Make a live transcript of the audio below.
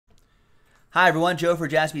Hi everyone, Joe for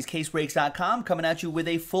JaspysCaseBreaks.com coming at you with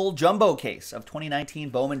a full jumbo case of 2019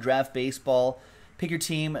 Bowman Draft Baseball. Pick your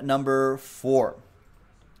team number 4.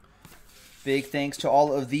 Big thanks to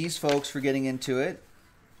all of these folks for getting into it.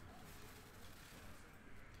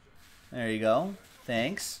 There you go.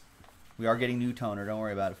 Thanks. We are getting new toner. Don't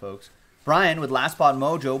worry about it, folks. Brian with Last Spot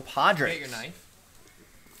Mojo, Padres. Get your knife.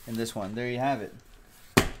 In this one. There you have it.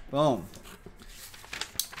 Boom.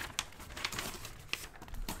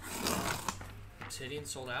 Obsidian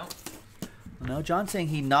sold out. No, John's saying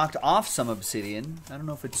he knocked off some Obsidian. I don't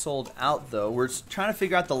know if it's sold out, though. We're trying to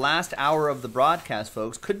figure out the last hour of the broadcast,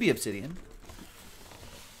 folks. Could be Obsidian.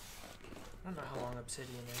 I don't know how long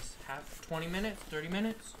Obsidian is. 20 minutes? 30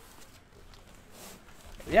 minutes?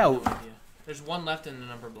 Yeah. No idea. There's one left in the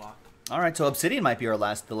number block. All right, so Obsidian might be the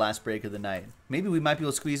last break of the night. Maybe we might be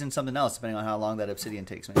able to squeeze in something else, depending on how long that Obsidian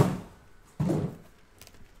takes me.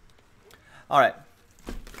 All right.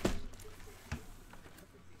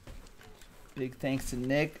 Big thanks to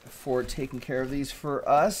Nick for taking care of these for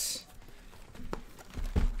us.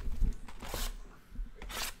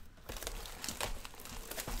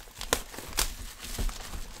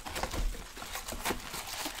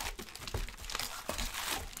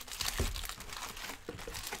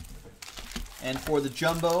 And for the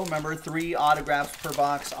jumbo, remember 3 autographs per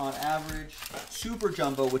box on average. Super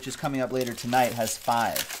jumbo, which is coming up later tonight, has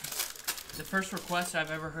 5. The first request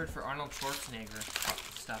I've ever heard for Arnold Schwarzenegger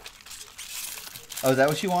stuff. Oh, is that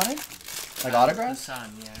what you wanted? Like autographs? The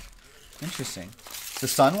Sun, yeah. Interesting. The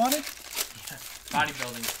Sun wanted? Yeah.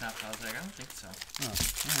 Bodybuilding stuff. I was like, I don't think so. Oh,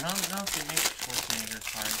 I don't know if they make Schwarzenegger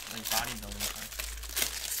cards, like bodybuilding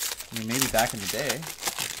cards. I mean, maybe back in the day.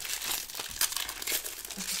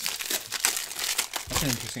 That's an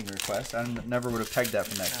interesting request. I never would have pegged that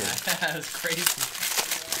from that kid. That was crazy.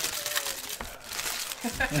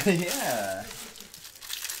 Yeah.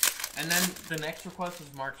 And then the next request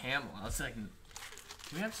was Mark Hamill. I was like, do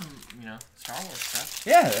we have some, Star Wars stuff?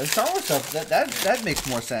 Yeah, Star Wars stuff. That makes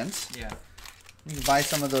more sense. Yeah. You can buy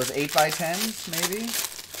some of those 8x10s, maybe.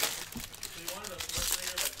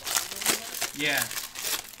 Yeah.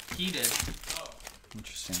 He did.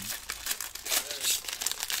 Interesting.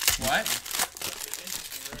 What?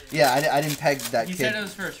 Yeah, I didn't peg that He kid. said it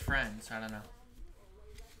was for his friend, so I don't know.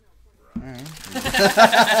 Alright.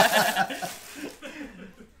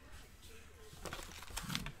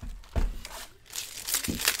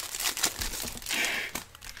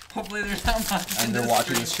 Hopefully there's not much. And they're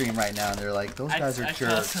watching the stream right now, and they're like, "Those guys are I jerks."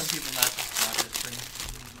 tell some people not to watch this stream.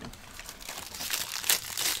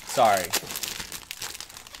 Sorry.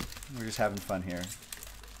 We're just having fun here.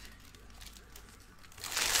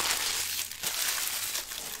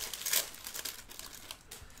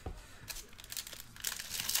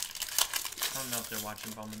 I don't know if they're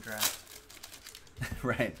watching Bowman Draft.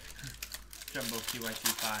 Right. Jumbo PYT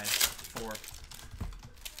 5, 4.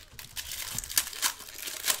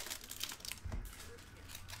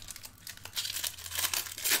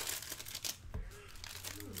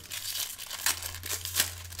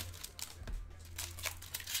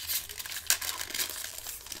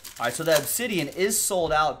 All right, so the Obsidian is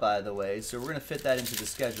sold out, by the way, so we're going to fit that into the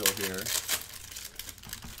schedule here.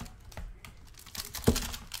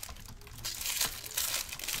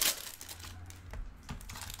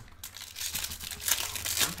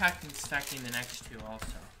 I'm packing stacking the next 2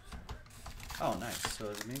 also. Oh, nice.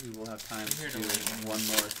 So maybe we'll have time I'm here to to do wait. one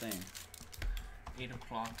more thing. 8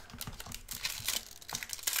 o'clock.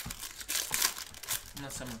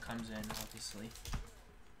 Unless someone comes in, obviously.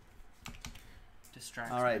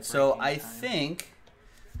 Distracts. All right, so I think,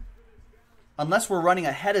 unless we're running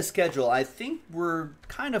ahead of schedule, I think we're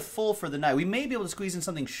kind of full for the night. We may be able to squeeze in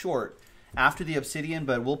something short after the Obsidian,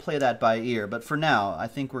 but we'll play that by ear. But for now, I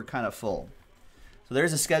think we're kind of full. So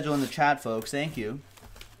there's a schedule in the chat, folks. Thank you.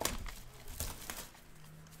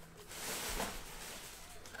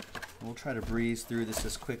 We'll try to breeze through this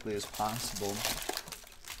as quickly as possible.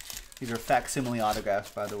 These are facsimile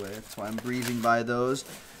autographs, by the way. That's why I'm breezing by those.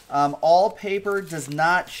 All paper does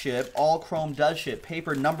not ship. All chrome does ship.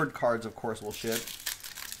 Paper numbered cards, of course, will ship.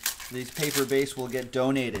 These paper base will get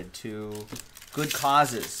donated to good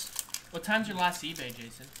causes. What time's your last eBay,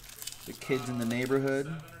 Jason? The kids in the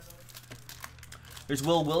neighborhood. There's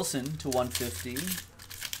Will Wilson to 150. Maybe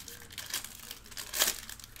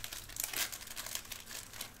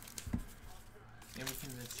we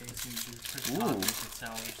can let Jason do push copies to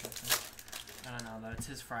sell or something. I don't know, though. It's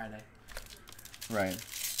his Friday. Right.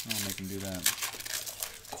 I'll make him do that.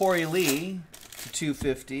 Corey Lee to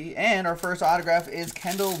 250. And our first autograph is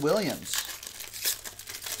Kendall Williams.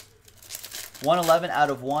 111 out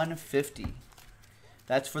of 150.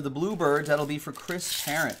 That's for the Bluebirds. That'll be for Chris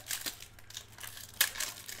Parent.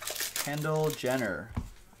 Kendall Jenner.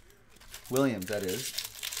 Williams, that is.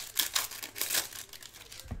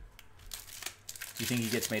 Do you think he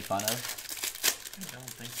gets made fun of? I don't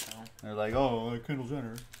think so. They're like, oh, Kendall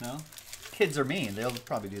Jenner. No? Kids are mean. They'll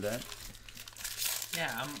probably do that.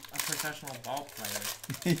 Yeah, I'm a professional ball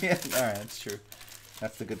player. Yeah, all right, that's true.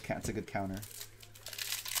 That's a good counter.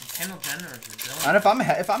 And Kendall Jenner is a billionaire. And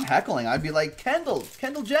if I'm heckling, I'd be like, Kendall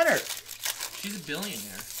Jenner. She's a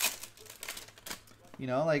billionaire. You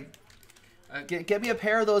know, like, get me a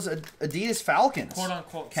pair of those Adidas Falcons. Quote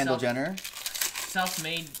unquote. Kendall Jenner.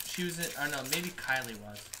 Self-made. She was in, or no, maybe Kylie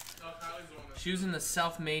was. No, Kylie's the one that... She was in the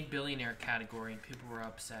self-made billionaire category, and people were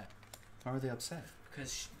upset Why were they upset?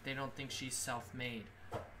 because they don't think she's self-made.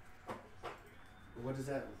 What is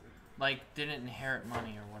that? Like, didn't inherit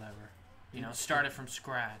money or whatever. You know, started from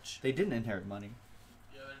scratch. They didn't inherit money.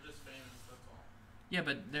 Yeah, they're just famous, that's all. Yeah,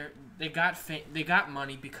 but they got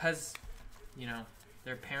money because, you know,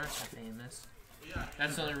 their parents are famous. Yeah.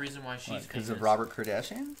 That's the only reason why she's famous. Because of Robert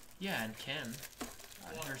Kardashian? Yeah, and Kim,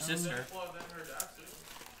 her Well, sister. Well, then her dad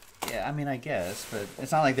too. Yeah, I mean, I guess, but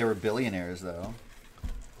it's not like they were billionaires, though.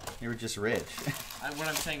 They were just rich. What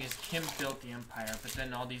I'm saying is Kim built the empire, but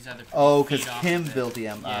then all these other people Oh, because feed off Kim of it. built the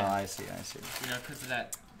empire. Yeah. Oh, I see. You know, because of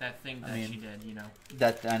that thing that she did, you know.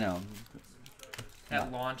 That, I know.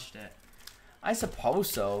 That launched it. I suppose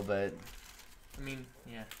so, but... I mean,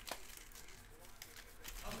 yeah.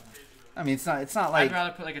 I mean, it's not like... I'd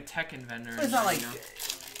rather put like a tech inventor. It's not like... You know?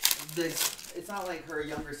 It's not like her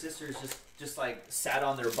younger sisters just like sat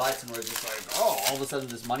on their butts and were just like, oh, all of a sudden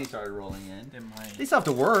this money started rolling in. They might. They still have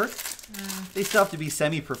to work. They still have to be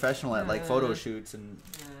semi-professional at like photo shoots and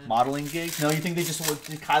modeling gigs. No, you think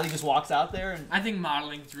Kylie just walks out there and... I think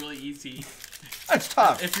modeling's really easy. That's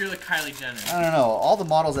tough. If you're like Kylie Jenner. I don't know. All the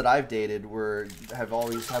models that I've dated have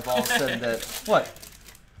all said that what?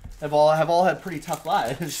 Have all had pretty tough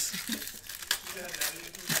lives.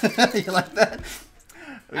 You like that?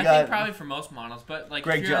 I think probably for most models, but like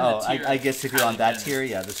Greg if you're on the tier, I guess if you're on that Jenner. tier,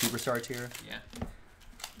 yeah, the superstar tier. Yeah.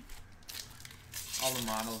 All the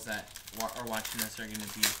models that are watching this are going to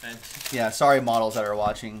be offended. Yeah, sorry models that are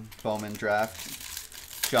watching Bowman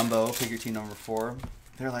draft. Jumbo, figure team number 4.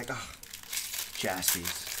 They're like, oh, Jaspies.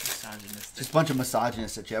 Misogynistic. Just a bunch of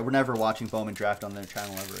misogynists. We're never watching Bowman draft on their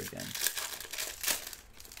channel ever again.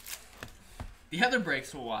 The other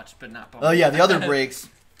breaks we'll watch, but not Bowman. Oh yeah, the other breaks.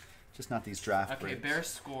 Just not these draft Okay, breaks. Bears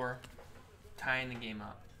score, tying the game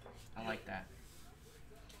up. I like that.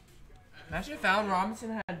 Imagine if Allen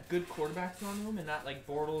Robinson had good quarterbacks on him and not like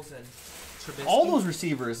Bortles and Trubisky. All those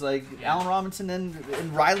receivers, like Yeah. Allen Robinson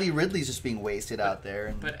and Riley Ridley's just being wasted out there.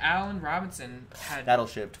 And But Allen Robinson that'll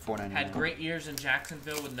ship to $4.99. had great years in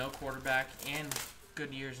Jacksonville with no quarterback and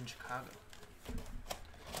good years in Chicago.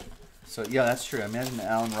 So yeah, that's true. Imagine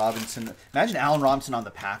Allen Robinson on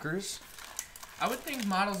the Packers. I would think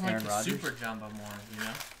models like Aaron the Rodgers? super jumbo more, you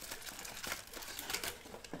know?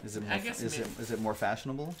 Is it more, I guess is it more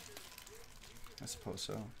fashionable? I suppose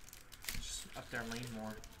so. Just up their lane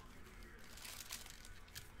more.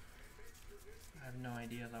 I have no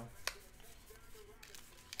idea though.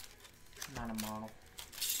 I'm not a model.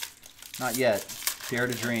 Not yet. Dare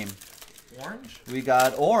to dream. Orange? We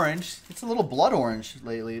got orange. It's a little blood orange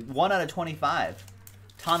lately. 1 out of 25.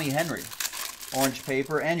 Tommy Henry. Orange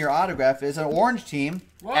paper. And your autograph is an orange team.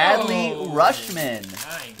 Whoa. Adley Rushman.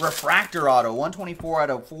 Nice. Refractor auto. 124 out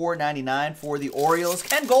of 499 for the Orioles.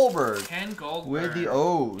 Ken Goldberg. Ken Goldberg. With the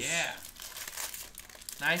O's. Yeah.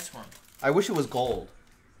 Nice one. I wish it was gold.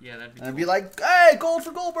 Yeah, that'd be And I'd cool. be like, hey, gold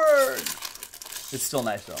for Goldberg. It's still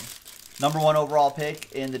nice, though. Number 1 overall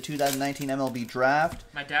pick in the 2019 MLB draft.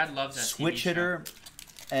 My dad loves that Switch TV hitter.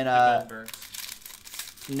 And show. The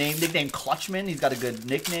Goldbergs. nickname Clutchman. He's got a good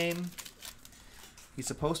nickname. He's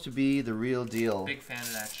supposed to be the real deal. Big fan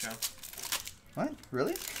of that show. What?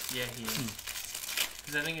 Really? Yeah, he is.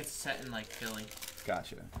 Because I think it's set in like Philly.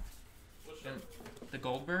 Gotcha. And the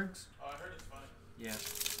Goldbergs? Oh, I heard it's funny. Yeah.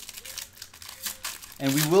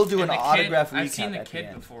 And we will do And an the autograph kid, recap I've seen the at kid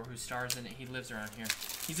end. before who stars in it. He lives around here.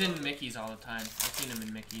 He's in Mickey's all the time. I've seen him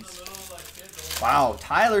in Mickey's. The little, like, kids. Wow,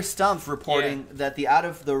 Tyler Stumpf reporting that the out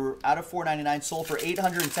of 499 sold for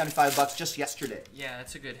 $875 just yesterday. Yeah,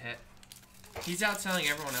 that's a good hit. He's outselling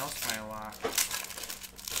everyone else by a lot.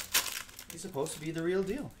 He's supposed to be the real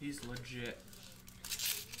deal. He's legit.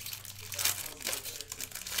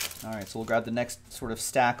 All right, so we'll grab the next sort of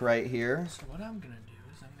stack right here. So what I'm going to do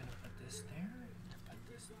is I'm going to put this there, put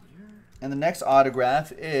this here. And the next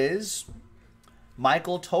autograph is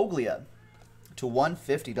Michael Toglia to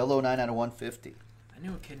 150, 009 out of 150. I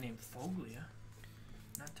knew a kid named Foglia.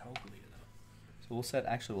 Not Toglia, though. So we'll set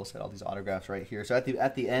all these autographs right here. So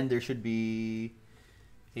at the end there should be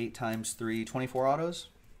 8 times 3, 24 autos.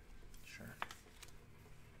 Sure.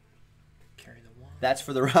 Carry the 1. That's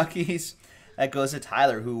for the Rockies. That goes to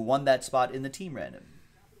Tyler, who won that spot in the team random.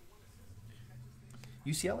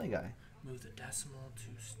 UCLA guy. Move the decimal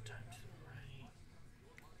 2 times to the right.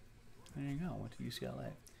 There you go. Went to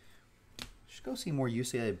UCLA. Should go see more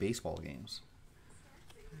UCLA baseball games.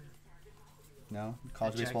 No?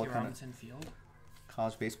 College baseball Jackie kind Robinson of Field?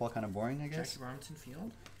 college baseball kind of boring, I guess. Jackie Robinson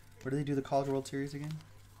Field? Where do they do the College World Series again?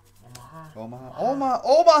 Omaha. Omaha.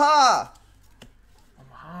 Omaha!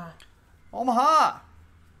 Omaha. Omaha!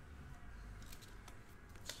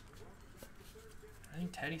 I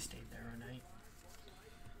think Teddy stayed there one night.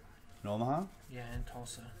 In Omaha? Yeah, and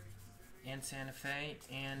Tulsa. And Santa Fe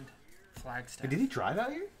and Flagstaff. Wait, did he drive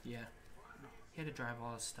out here? Yeah. He had to drive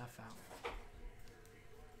all his stuff out.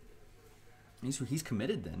 He's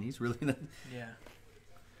committed then. He's really Yeah.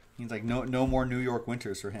 he's like no more New York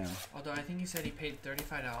winters for him. Although I think he said he paid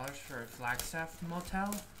 $35 for a Flagstaff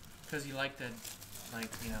motel because he liked it,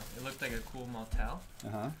 it looked like a cool motel.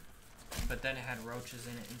 Uh-huh. But then it had roaches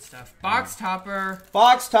in it and stuff. Box topper!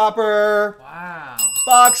 Box topper! Wow.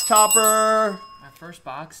 Box topper! My first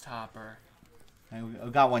box topper. I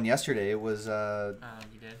got one yesterday. It was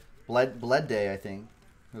You did? Bled Day, I think.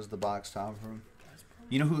 It was the box topper.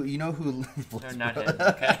 You know who They're not him,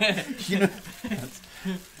 okay?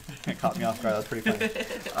 That caught me off guard. That was pretty funny.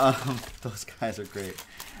 Those guys are great.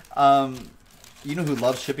 You know who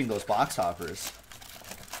loves shipping those box toppers?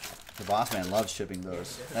 The boss man loves shipping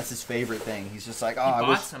those. That's his favorite thing. He's just like, oh, He I bought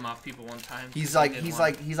wish. some off people one time. He's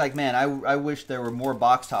like, man, I wish there were more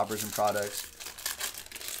box toppers and products.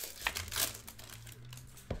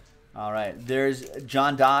 All right, there's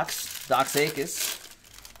John Doxakis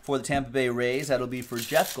for the Tampa Bay Rays. That'll be for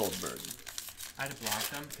Jeff Goldberg. I had to block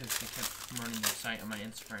them because they kept running their site on my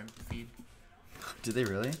Instagram feed Did they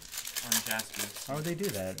really? on Jaspy. Why would they do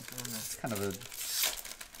that? I don't know. It's kind of a.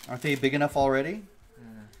 Aren't they big enough already?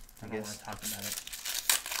 I don't want to talk about it.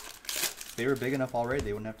 If they were big enough already,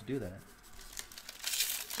 they wouldn't have to do that.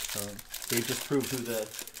 So they've just proved who the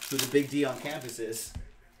big D on campus is.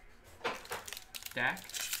 Dak?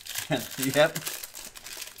 Yep.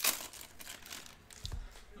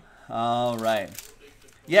 All right.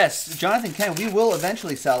 Yes, Jonathan Kent, we will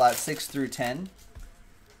eventually sell out 6 through 10.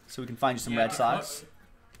 So we can find you some Red Sox.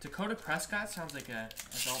 Dakota Prescott sounds like a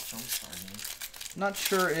adult film star name. Not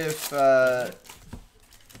sure if...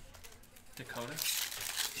 Dakota?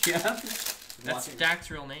 Yeah? That's Dak's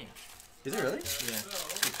real name. Is it really? Yeah,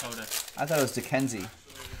 Dakota. I thought it was Dickenzie.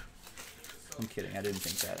 I'm kidding. I didn't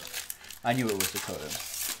think that. I knew it was Dakota.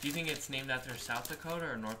 Do you think it's named after South Dakota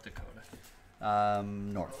or North Dakota?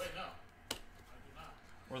 North.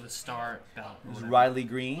 Or the Star Belt? It was Riley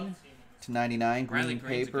Green to 99. Riley Green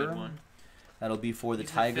Green's a paper. good one. That'll be for the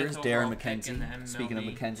He's Tigers. fifth Darren overall pick in the McKenzie. MLB Speaking of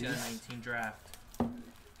McKenzie. 2019 draft.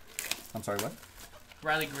 I'm sorry, what?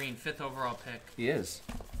 Riley Green, 5th overall pick. He is.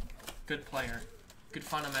 Good player. Good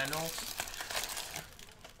fundamentals.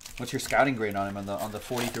 What's your scouting grade on him on the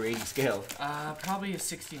 40 through 80 scale? Probably a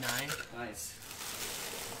 69. Nice.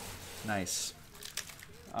 Nice.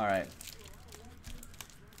 All right.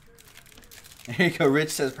 Here you go. Rich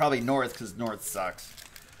says probably North because North sucks.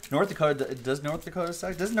 North Dakota, does North Dakota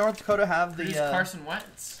suck? Doesn't North Dakota have the... Carson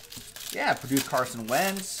Wentz. Yeah, produced Carson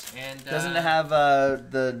Wentz. And Doesn't it have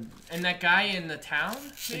the... And that guy in the town?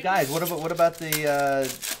 The maybe? guys, what about the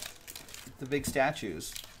big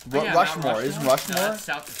statues? Oh, yeah, Rushmore. Mount Isn't Rushmore? No, that's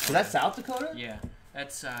South Dakota. Is that South Dakota? Yeah.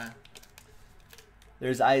 That's,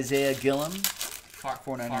 There's Isaiah Gillum.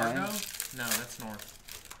 Fargo? $4.99. No, that's North.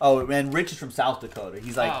 Oh, and Rich is from South Dakota.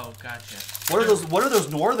 He's like, Oh, gotcha. what are those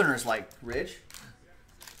Northerners like, Rich?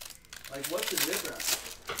 Like, what's the difference?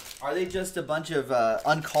 Are they just a bunch of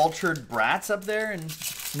uncultured brats up there in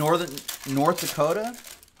North Dakota? Alright,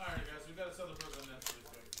 guys, we gotta sell the program next really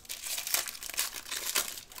quick.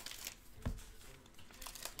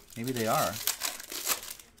 Maybe they are.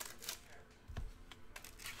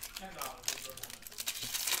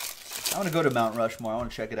 $10 I want to go to Mount Rushmore. I want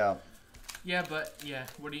to check it out. Yeah, but, yeah.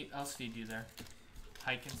 What else do you do there?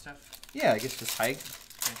 Hike and stuff? Yeah, I guess just hike.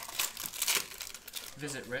 Okay.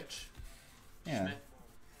 Visit Rich? Yeah. Schmidt?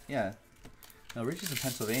 Yeah. No, Rich is in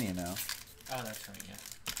Pennsylvania now. Oh, that's right, yeah.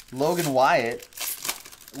 Logan Wyatt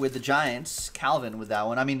with the Giants. Calvin with that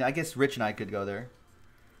one. I mean, I guess Rich and I could go there.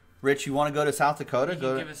 Rich, you want to go to South Dakota? You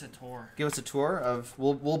Go can give us a tour. give us a tour of.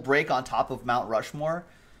 We'll break on top of Mount Rushmore,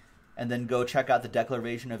 and then go check out the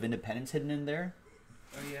Declaration of Independence hidden in there.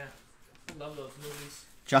 Oh, yeah. I love those movies.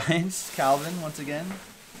 Giants, Calvin once again.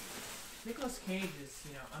 Nicolas Cage is,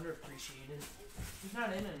 underappreciated. He's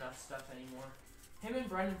not in enough stuff anymore. Him and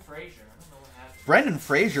Brendan Fraser. I don't know what happened. Brendan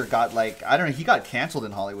Fraser got like, I don't know, he got canceled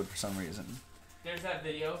in Hollywood for some reason. There's that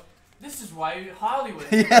video. This is why Hollywood.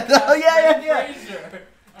 Yeah. Fraser.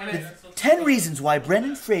 And it's 10 reasons why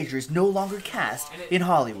Brendan Fraser is no longer cast in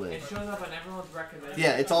Hollywood. It shows up on everyone's recommended.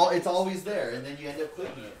 Yeah, it's always there, and then you end up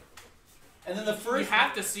clicking it. And then the first, you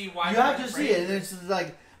have to see why. You have to see it, and it's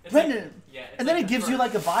like Brendan. And then it gives you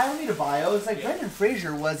like a bio. I don't need a bio. It's like Brendan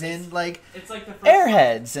Fraser was in like it's like the first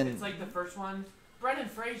Airheads, and it's like the first one. Brendan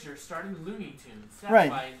Fraser starting Looney Tunes. That's right.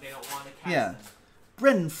 why they don't want to cast him.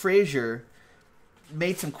 Brendan Fraser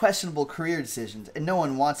made some questionable career decisions, and no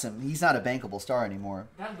one wants him. He's not a bankable star anymore.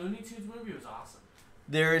 That Looney Tunes movie was awesome.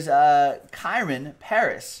 There's Kyron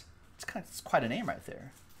Paris. It's quite a name right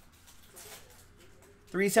there.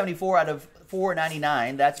 374 out of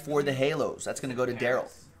 499. That's for the Halos. That's going to go to Daryl.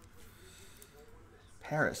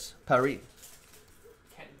 Paris. Kenton Paris?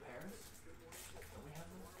 Don't we have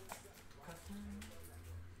a custom?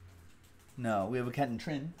 No, we have a Kenton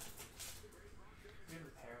Trin. We have a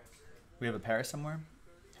Paris. We have a Paris somewhere?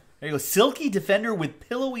 There you go. Silky defender with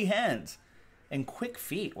pillowy hands and quick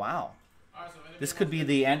feet. Wow. This could be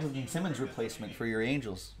the Andrew Simmons replacement for your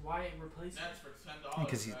Angels. Why replace him?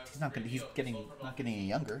 Because he's not going. He's not getting any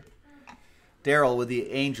younger. Daryl with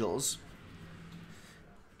the Angels.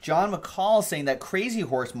 John McCall saying that Crazy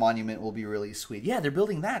Horse monument will be really sweet. Yeah, they're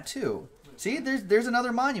building that too. See, there's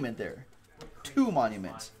another monument there. 2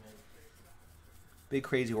 monuments. Big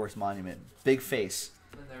Crazy Horse monument. Big face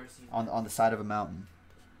on the side of a mountain.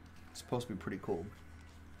 It's supposed to be pretty cool.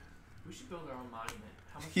 We should build our own monument.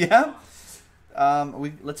 How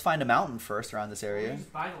much Let's find a mountain first around this area. We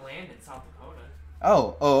just buy the land in South Dakota.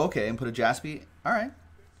 Oh, okay, and put a Jaspy. All right.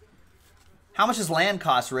 How much does land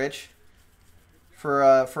cost, Rich? For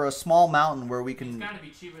a small mountain where we can It's gotta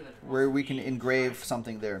be cheaper than engrave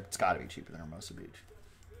something there. It's got to be cheaper than Hermosa Beach.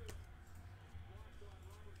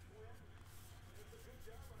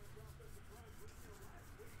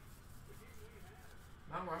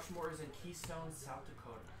 Mount Rushmore is in Keystone, South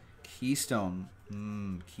Dakota. Keystone.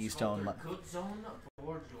 Keystone.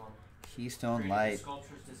 Keystone Light.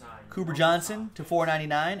 Cooper Johnson to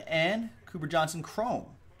 $4.99 and Cooper Johnson Chrome.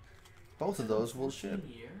 Both of those will ship.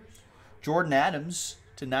 Jordan Adams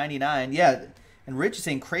to $99. Yeah, and Rich is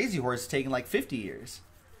saying Crazy Horse is taking like 50 years.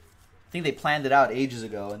 I think they planned it out ages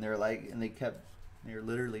ago, and they're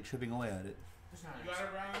literally chipping away at it.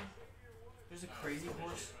 There's a Crazy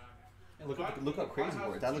Horse. Yeah, look up Crazy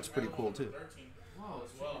Horse. That looks pretty cool too. Whoa,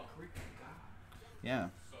 it's like a Greek god. Yeah.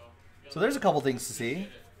 So there's a couple things to see.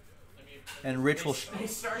 And Rich will. They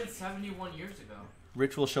started 71 years ago.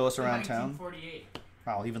 Rich will show us around town. 1948.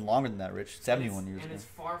 Wow, even longer than that, Rich. 71 years ago. And it's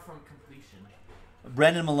far from completion.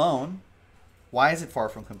 Brendan Malone. Why is it far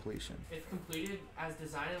from completion? If completed as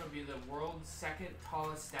designed, it would be the world's 2nd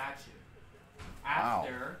tallest statue. Wow.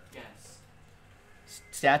 After, yes.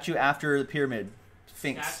 Statue after the pyramid.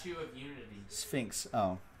 Sphinx. Statue of Unity. Sphinx.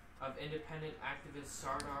 Oh. Of independent activist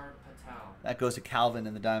Sardar Patel. That goes to Calvin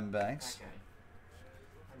and the Diamondbacks. That guy.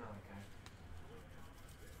 I know that guy.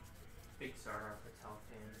 Big Sardar Patel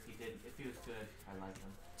fan. If he was good, I like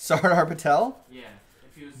him. Sardar Patel? Yeah.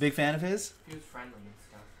 If he was big fan of his? If he was friendly and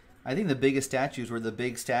stuff. I think the biggest statues were the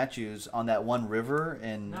big statues on that one river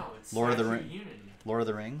in Lord of the Rings. Lord of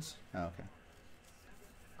the Rings? Oh, okay.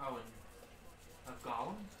 Oh, and of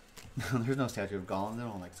Gollum? There's no statue of Gollum. No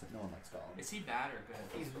one likes Gollum. Is he bad or good?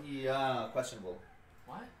 He's questionable.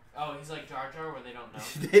 What? Oh, he's like Jar Jar, where they don't know.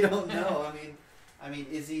 They don't know. I mean,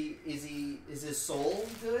 is his soul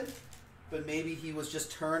good? But maybe he was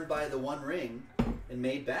just turned by the One Ring and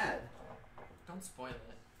made bad. Don't spoil it.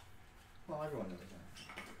 Well, everyone knows that.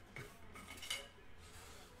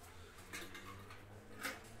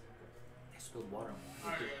 I spilled water on me.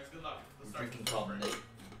 Alright, guys, good luck. Let's start Drinking problem.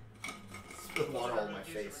 Spilled water all over my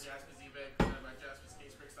face.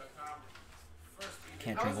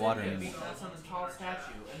 Can't drink water anymore. That's on the tall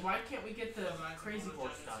statue. And why can't we get the Crazy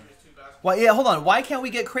Horse done? Why? Yeah, hold on. Why can't we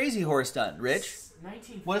get Crazy Horse done, Rich?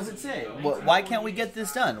 What does it say? Why can't we get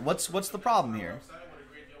this done? What's the problem here?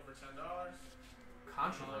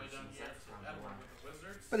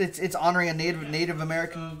 But it's honoring a Native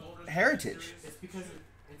American heritage. It's because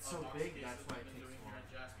it's so big. That's why it takes long.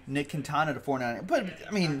 Nick Quintana to $4.99. But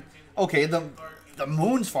I mean, okay, the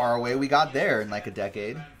moon's far away. We got there in like a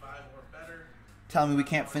decade. Telling me we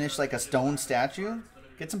can't finish like a stone statue?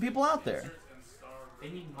 Get some people out there. They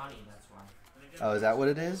need money, that's why. Oh, is that what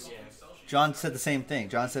it is? Yeah. John said the same thing.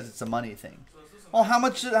 John says it's a money thing. Well, how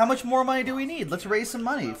much more money do we need? Let's raise some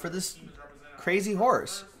money for this Crazy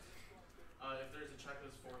Horse.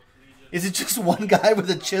 Is it just one guy with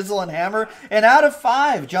a chisel and hammer? And out of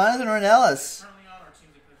 5, Jonathan Ornelas.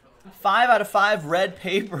 5 out of 5 red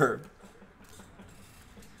paper.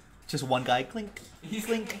 Just one guy. Clink,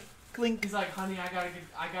 clink, clink. He's like, honey, I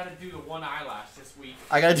gotta do the one eyelash this week.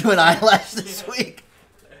 I gotta do an eyelash this week.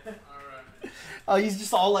 Alright. Oh, he's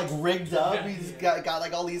just all like rigged up. He's got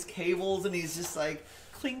like all these cables, and he's just like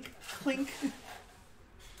clink, clink.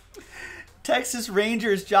 Texas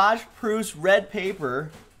Rangers, Josh Proust, red paper.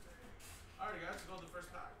 Alright, guys, go to the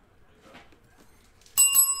first pack.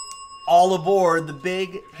 All aboard the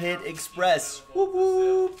Big Hit Express. Whoop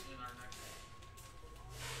whoop.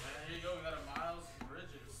 And here you go, we got a Miles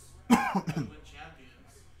Bridges. Win champions.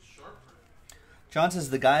 Short print. John says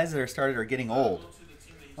the guys that are started are getting old.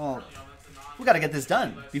 Oh, we got to get this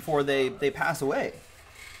done before they pass away.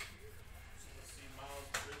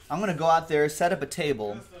 I'm going to go out there, set up a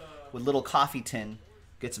table with a little coffee tin,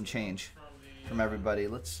 get some change from everybody.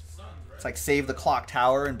 Let's it's like save the clock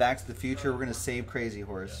tower and Back to the Future. We're going to save Crazy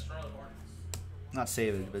Horse. Not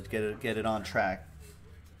save it, but get it on track.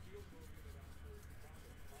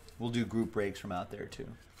 We'll do group breaks from out there too.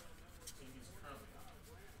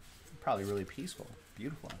 Probably really peaceful.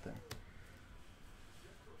 Beautiful out there.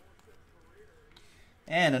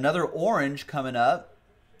 And another orange coming up.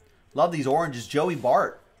 Love these oranges. Joey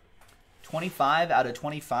Bart. 25 out of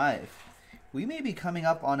 25. We may be coming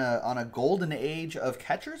up on a golden age of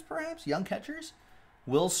catchers, perhaps? Young catchers?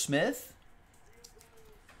 Will Smith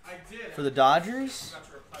for the Dodgers.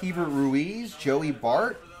 Hebert Ruiz. Joey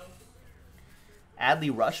Bart.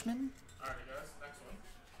 Adley Rushman. Alright, guys, next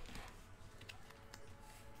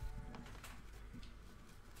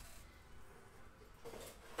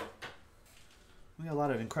one. We got a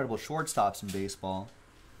lot of incredible shortstops in baseball.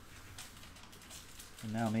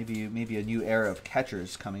 And now maybe a new era of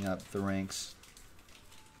catchers coming up the ranks.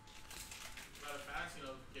 Got a fantasy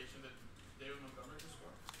notification that David Montgomery just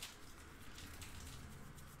scored.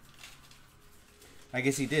 I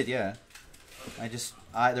guess he did, yeah.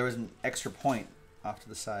 There was an extra point off to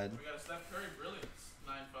the side. We got a Steph Curry Brilliance,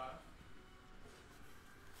 9-5.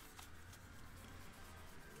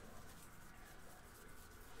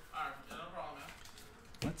 Alright, yeah, no problem,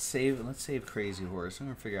 man. Let's save Crazy Horse. I'm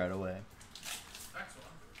gonna figure out a way. Next one.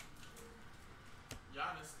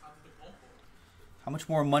 Giannis Antetokounmpo. How much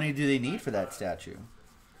more money do they need for that statue?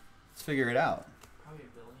 Let's figure it out. Probably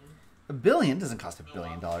 $1 billion. $1 billion doesn't cost $1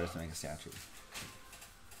 billion to make a statue.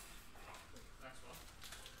 Next one.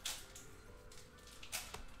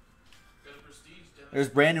 Got a Prestige. There's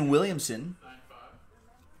Brandon Williamson 9-5.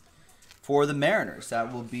 for the Mariners.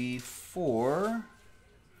 That will be for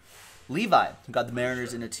Levi, who got the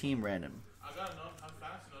Mariners in a team random. I got a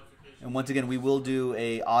fantasy notification. And once again, we will do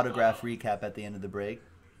a autograph recap at the end of the break.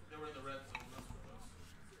 They were in the red zone. That's what it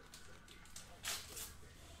was.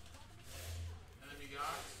 And then we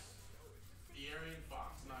got De'Aaron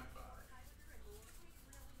Fox, 9-5.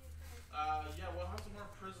 Yeah, we'll have some more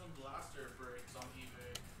Prism Blaster breaks on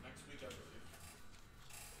eBay next week, I believe.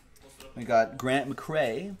 We got Grant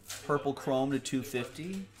McCrae, purple chrome to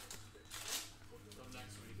 250. So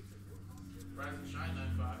next week. Rise and Shine,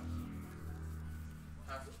 9-5.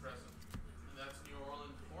 Past the present. And that's New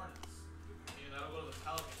Orleans Hornets. And that'll go to the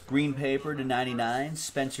Pelicans. Green paper to 99.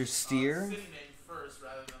 Spencer Steer. City name first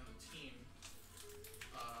rather than the team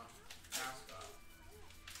mascot.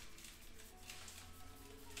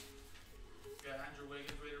 Got Andrew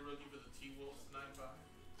Wiggins, rated rookie for the T-Wolves, 9-5.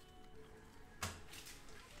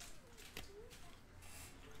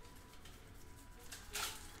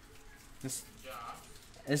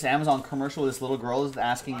 This Amazon commercial, this little girl is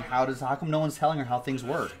asking how come no one's telling her how things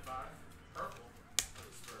work.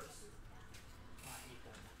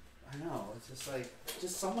 I know, it's just like,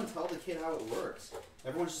 just someone tell the kid how it works.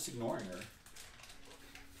 Everyone's just ignoring her. Did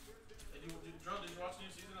you watch the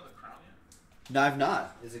new season of The Crown yet? No, I've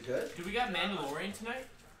not. Is it good? Do we got Mandalorian tonight?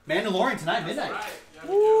 Mandalorian tonight, midnight. Right. Yeah,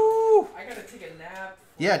 Woo! I gotta take a nap.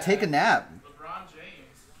 Yeah, take a nap. LeBron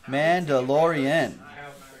James. Mandalorian.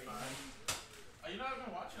 You know, I've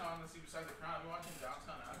been watching, honestly, besides The Crown, I've been watching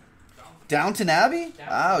Downton Abbey?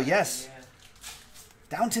 Oh, yes. Yeah.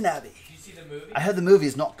 Downton Abbey. Did you see the movie? I heard the movie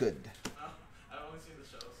is not good. No, I've only seen the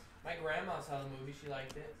shows. My grandma saw the movie. She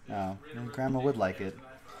liked it. No, Grandma would like it.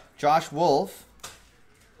 Josh Wolf.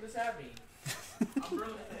 What does that mean? I'm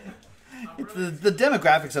really, It's the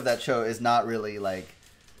demographics of that show is not really like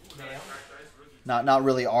not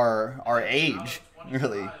really our age,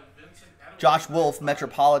 really. Josh Wolf,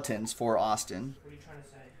 Metropolitans for Austin. What are you trying to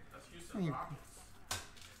say?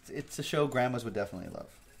 It's a show grandmas would definitely love.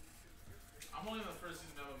 I'm only in the first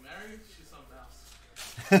season of Married. She's something else.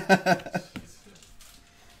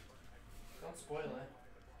 Don't spoil it.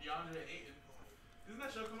 DeAndre Ayton. Didn't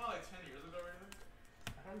that show come out like 10 years ago or anything?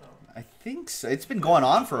 I don't know. I think so. It's been going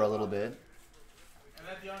on for a little bit. And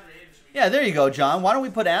that DeAndre Ayton should be. Yeah, there you go, John. Why don't we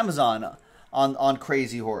put Amazon on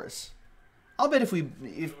Crazy Horse? I'll bet if we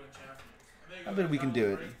I bet we can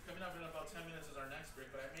do it. Coming up in about 10 minutes is our next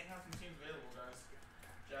break, but I may have some teams available, guys.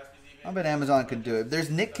 Jaspy's I bet Amazon could do it. There's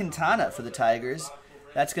Nick Quintana for the Tigers.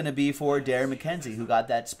 That's going to be for Darren McKenzie, who got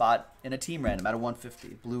that spot in a team random out of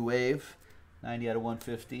 150. Blue Wave, 90 out of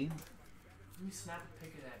 150. Let me snap a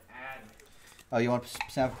pic of that ad. Oh, you want to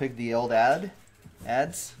snap a pic of the old ads?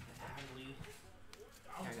 Adley.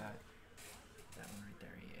 I got it. That one right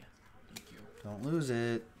there, yeah. Thank you. Don't lose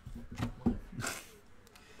it.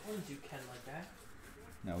 I wouldn't do Ken like that.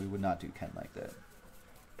 No, we would not do Ken like that.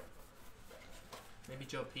 Maybe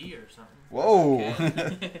Joe P or something. Whoa!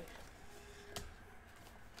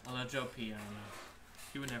 Although Joe P, I don't know.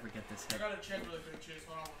 He would never get this I hit. gotta check really quick, Chase.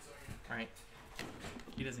 Hold on 1 second. Right.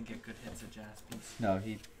 He doesn't get good hits at Jaspy's. No,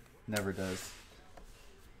 he never does.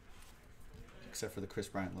 Except for the Chris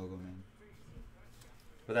Bryant logo, man.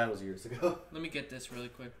 But that was years ago. Let me get this really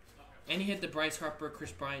quick. And he hit the Bryce Harper,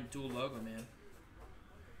 Chris Bryant dual logo, man.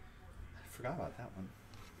 I forgot about that one.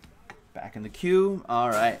 Back in the queue. All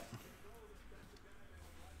right.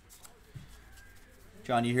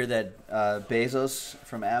 John, you hear that Bezos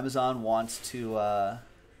from Amazon wants to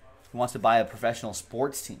buy a professional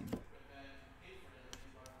sports team.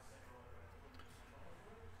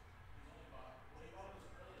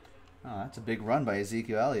 Oh, that's a big run by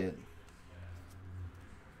Ezekiel Elliott.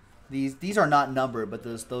 These are not numbered, but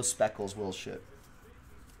those speckles will ship.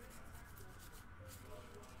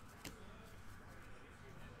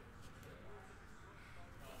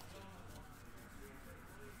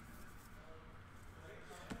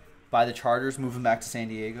 By the Chargers, moving back to San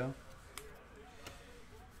Diego.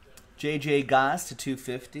 J.J. Goss to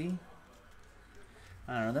 250.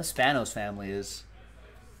 I don't know. This Spanos family is.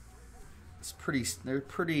 They're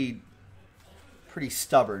pretty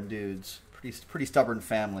stubborn dudes. Pretty stubborn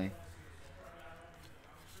family.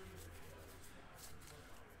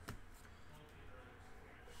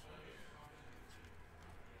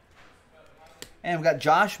 And we've got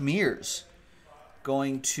Josh Mears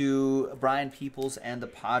going to Brian Peoples and the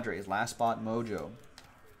Padres. Last spot mojo.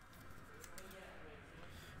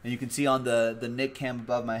 And you can see on the Nick cam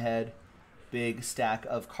above my head, big stack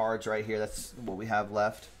of cards right here. That's what we have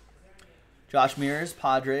left. Josh Mears,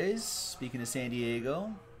 Padres, speaking of San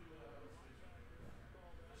Diego.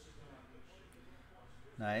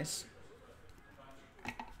 Nice.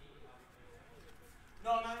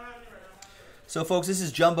 So, folks, this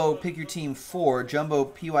is Jumbo Pick Your Team 4, Jumbo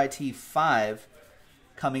PYT 5,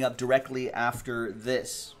 coming up directly after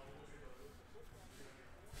this.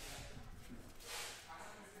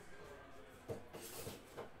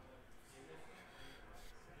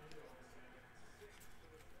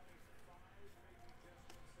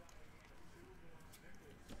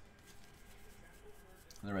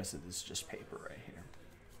 And the rest of this is just paper right here.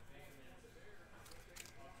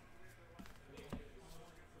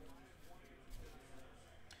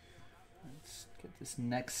 Let's get this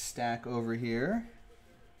next stack over here.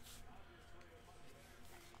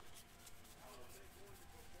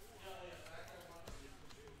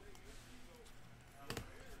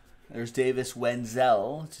 There's Davis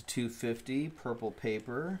Wenzel to 250, purple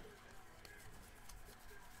paper.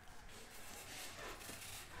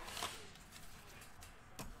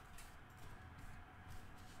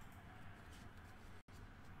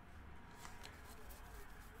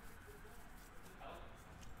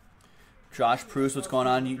 Josh Proust, what's going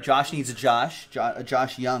on? Josh needs a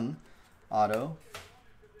Josh Young auto.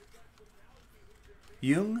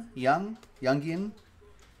 Jungian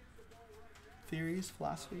theories,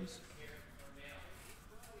 philosophies.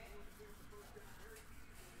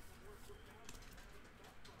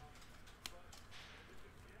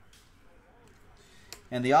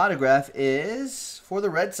 And the autograph is for the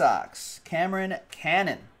Red Sox, Cameron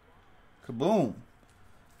Cannon. Kaboom.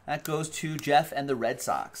 That goes to Jeff and the Red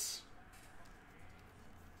Sox.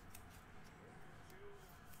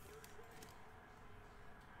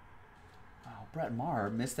 Brett Maher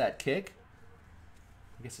missed that kick.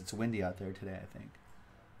 I guess it's windy out there today, I think.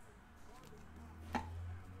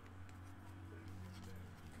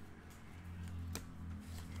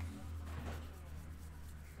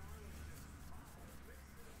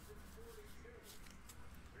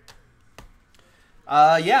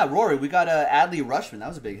 Yeah, Rory, we got Adley Rutschman. That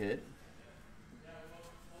was a big hit.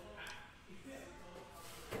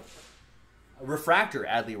 A refractor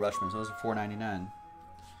Adley Rutschman, so it was a $4.99.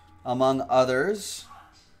 Among others.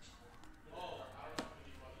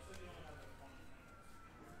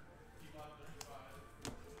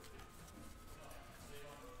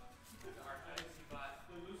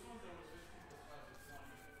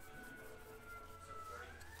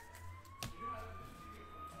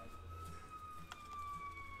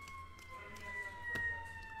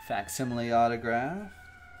 Facsimile autograph.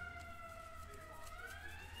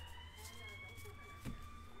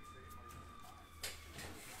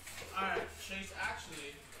 Alright, Chase, actually,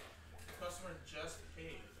 the customer just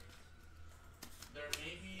paid. There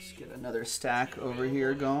may be... Let's get another stack over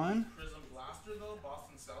here going. Prism Blaster, though,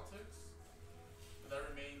 Boston Celtics. But that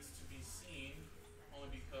remains to be seen, only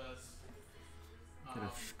because... Get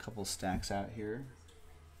a couple stacks out here.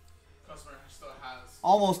 Customer still has...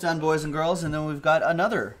 Almost done, boys and girls, and then we've got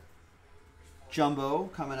another jumbo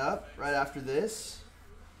coming up right after this.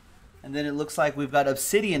 And then it looks like we've got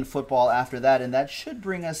Obsidian football after that, and that should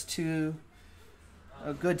bring us to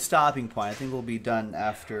a good stopping point. I think we'll be done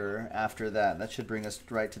after that. That should bring us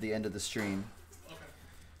right to the end of the stream. Okay.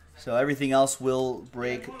 So everything else will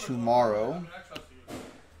break tomorrow.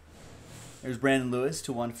 There's Brandon Lewis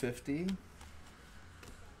to 150.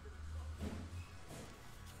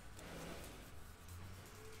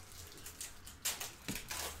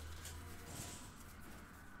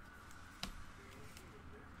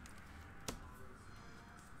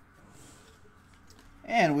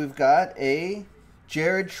 And we've got a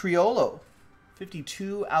Jared Triolo,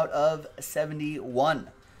 52 out of 71.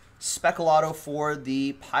 Speckle auto for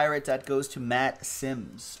the Pirates. That goes to Matt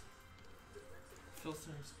Sims. Phil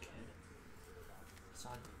Sims' kid.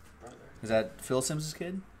 Son, brother. Is that Phil Sims'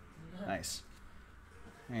 kid? No. Nice.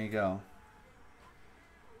 There you go.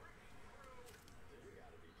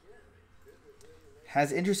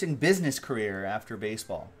 Has interesting business career after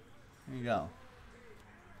baseball. There you go.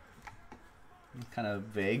 Kind of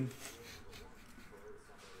vague.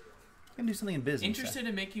 Gonna do something in business. Interested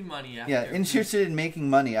in making money after. Yeah, interested in making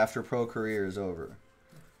money after pro career is over.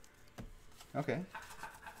 Okay.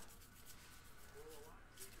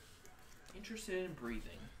 Interested in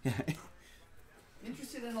breathing. Yeah.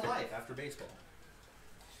 Interested in a life after baseball.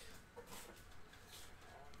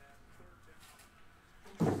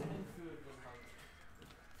 Interested in food with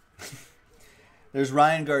hunger. There's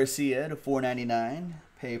Ryan Garcia to 4.99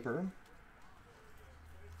 paper.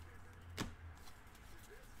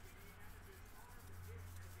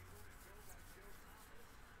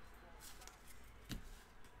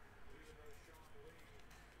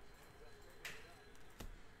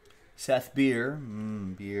 Seth Beer.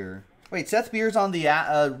 Beer. Wait, Seth Beer's on the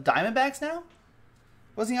Diamondbacks now?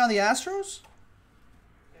 Wasn't he on the Astros?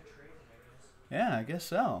 Yeah, I guess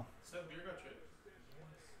so. Seth Beer got traded.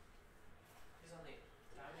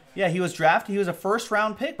 Yeah, he was drafted. He was a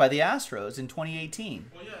first-round pick by the Astros in 2018.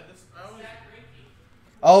 Well, yeah, this... I always...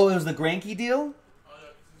 Oh, it was the Greinke deal? Oh, yeah,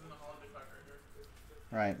 because he's in the holiday pack right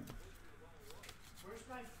here. Right. Where's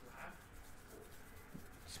my flag?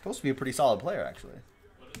 Supposed to be a pretty solid player, actually.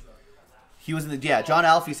 What is that? He was in the... Yeah, John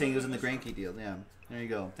Alfie saying he was in the Greinke deal. Yeah. There you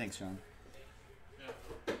go. Thanks, John.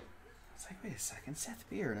 Yeah. It's like, wait a second. Seth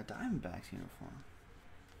Beer in a Diamondbacks uniform.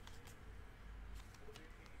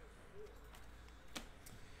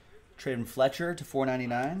 Trading Fletcher to 4.99. So we're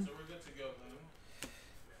good to go then.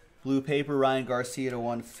 Blue paper, Ryan Garcia to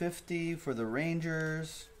 150 for the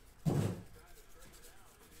Rangers.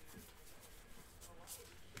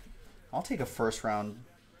 I'll take a first round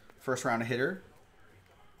hitter.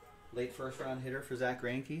 Late first round hitter for Zach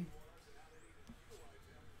Greinke.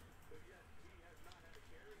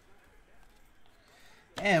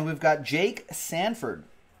 And we've got Jake Sanford.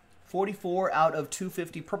 44 out of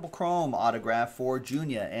 250 purple chrome autograph for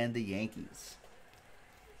Junior and the Yankees.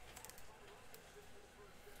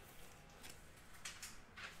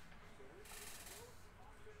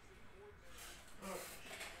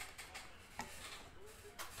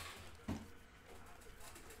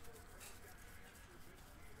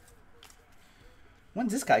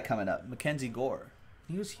 When's this guy coming up? Mackenzie Gore.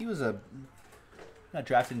 He got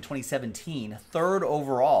drafted in 2017, third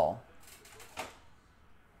overall.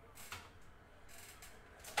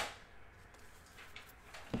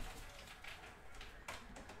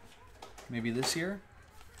 Maybe this year?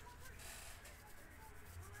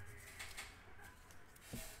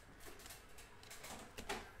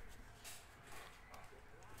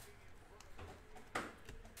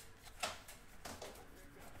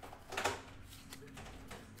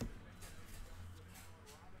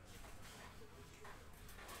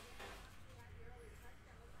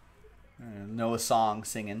 Noah Song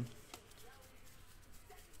singing.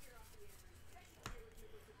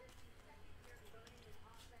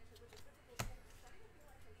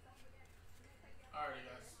 Alrighty,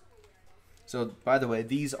 guys. So, by the way,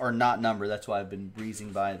 these are not numbered. That's why I've been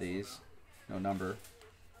breezing by these. No number.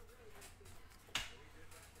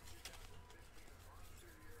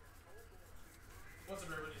 What's up,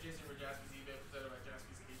 everybody? Jason for Jaspy's eBay, presented by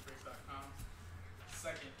JaspysCaseBreaks.com.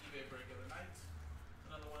 Second eBay break of the night.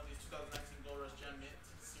 Another one of these 2019 Gold Rush Gem Mint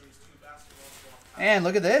Series 2 basketball. And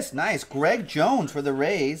look at this. Nice. Greg Jones for the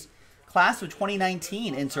Rays. Class of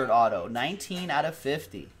 2019 insert auto. 19 out of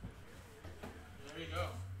 50. There you go.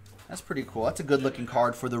 That's pretty cool. That's a good looking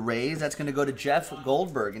card for the Rays. That's going to go to Jeff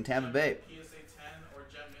Goldberg in Tampa Bay. PSA 10 or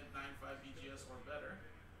Gem Mint 95 BGS or better.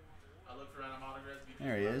 I look for random autographs.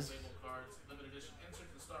 There he is. Label cards, limited edition insert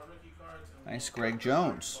and star rookie cards. And Nice Greg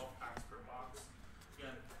Jones. 12 packs per box.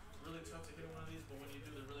 Again, really tough to hit one of these, but when you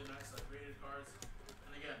do, they're really nice, graded cards.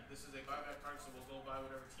 And again, this is a buyback card, so we'll go by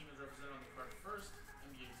whatever team is represented on the card first,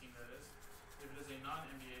 NBA team that is. If it is a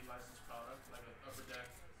non-NBA licensed product, like an Upper Deck,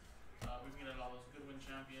 we can get all those Goodwin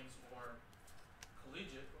champions or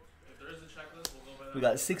collegiate. If there is a checklist, we'll go by that. We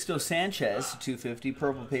got Sixto Sanchez, 250,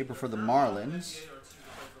 purple paper for the Marlins. NBA or team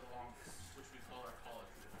that play for the longest, which we call our college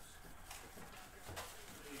rules.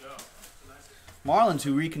 There you go. It's a nice Marlins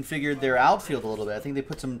who reconfigured their outfield a little bit. I think they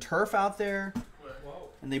put some turf out there, Whoa.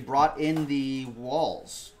 and they brought in the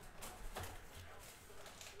walls.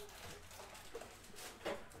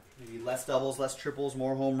 Maybe less doubles, less triples,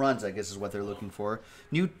 more home runs, I guess is what they're looking for.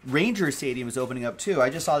 New Ranger Stadium is opening up too. I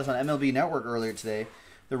just saw this on MLB Network earlier today.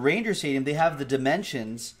 The Ranger Stadium, they have the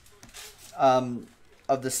dimensions of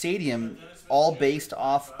the stadium all based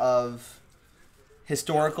off of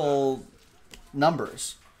historical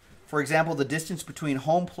numbers. For example, the distance between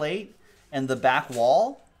home plate and the back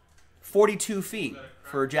wall, 42 feet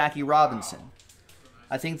for Jackie Robinson.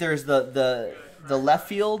 I think there's the left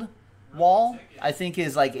field wall, I think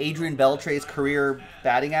is like Adrian Beltre's career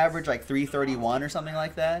batting average, like 331 or something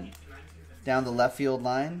like that, down the left field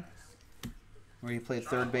line, where he played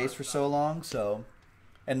third base for so long. So,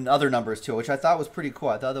 and other numbers too, which I thought was pretty cool.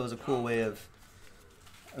 I thought that was a cool way of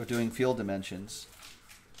doing field dimensions.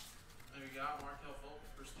 There we got Markel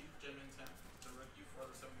Fultz for Steve Gem in 10, the rookie for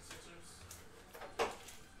the 76ers.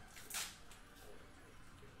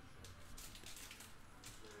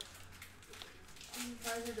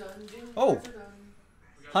 Oh,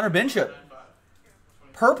 Hunter Bishop,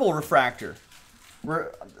 purple refractor,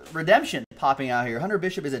 redemption popping out here. Hunter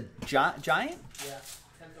Bishop is a giant. Yeah.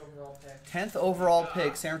 10th overall pick. 10th overall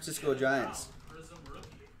pick, San Francisco Giants. Prism rookie,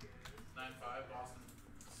 9-5 Boston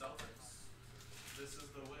Celtics. This is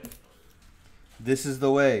the way. This is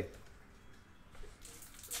the way.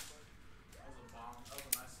 That was a bomb. That was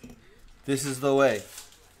a nice scene. This is the way.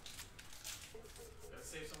 Gotta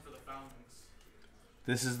save some for the foundings.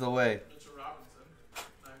 This is the way. Mitchell Robinson,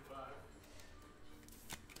 9-5.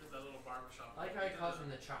 Here's that little barbershop. I like how he calls him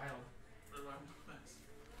the child.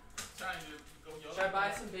 Trying to go Yoda. Should I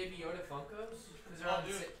buy some Baby Yoda Funkos? Because they're Oh, on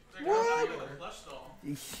dude, si- they're What? gonna be with a plush doll.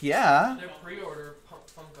 Yeah. they're pre-order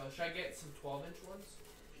Funkos. Should I get some 12-inch ones?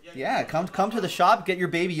 Yeah, come to the shop, get your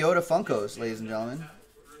Baby Yoda Funkos, ladies and gentlemen.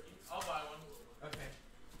 I'll buy one. Okay.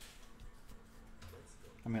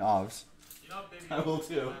 I mean, obvs. You know, baby. I will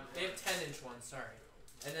too. They have 10-inch ones, sorry.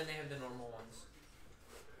 And then they have the normal ones.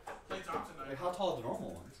 Clay Thompson, nice. tall are the normal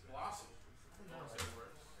ones? Glossy. No, Don't say the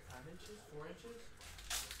words. 5 inches? 4 inches?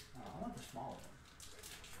 No, I want the smaller one.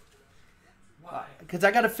 Why? Because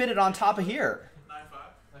I got to fit it on top of here. 9-5.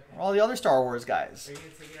 Okay. All the other Star Wars guys. Are you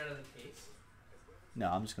going to take it out of the case? No,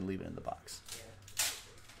 I'm just going to leave it in the box. Yeah.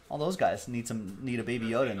 All those guys need a Baby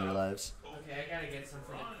Yoda in their lives. Okay, I got to get some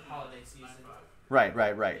for the holiday season.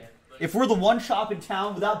 9-5. Right. Yeah. If we're the one shop in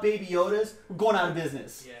town without Baby Yodas, we're going out of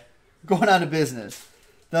business. Yeah. Going out of business.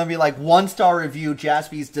 Then be like 1-star review.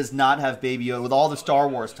 Jaspy's does not have Baby Yoda with all the Star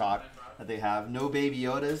Wars talk that they have. No Baby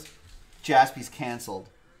Yodas. Jaspy's canceled.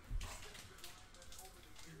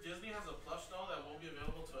 Disney has a plush doll that won't be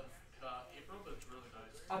available till April, but it's really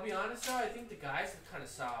nice. I'll be honest though, I think the guys are kind of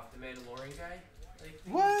soft. The Mandalorian guy. I think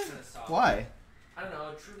What? he's kind of soft. Why? I don't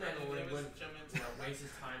know. A true Mandalorian wouldn't Gem Mint waste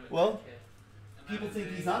his time with Well, that kid. And people that think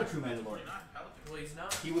is he's a not a true Mandalorian. 29 Pelican. Well, he's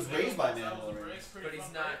not. He was raised by That was a Mandalorians. break, pretty But he's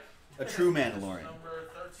fun not. A break. true Mandalorian. Number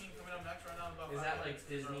 13 coming up next right now. About Is 5 that like minutes.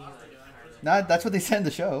 Disney? Or Like, last again, kind of- Nah, that's what they said in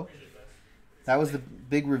the show. Appreciate it, guys. That was the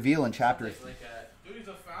big reveal in chapter. Like a Dude, he's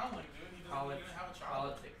a foundling, dude. He doesn't Polit- even have a child.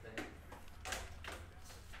 politic thing.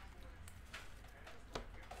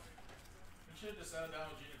 You should have just sat down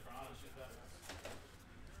with Gina Carano and shit that.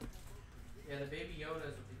 Yeah, the Baby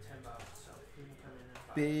Yodas would be $10, so people come in and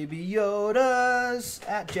buy. Baby Yodas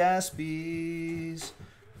at Jaspy's.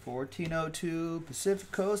 1402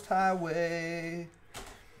 Pacific Coast Highway.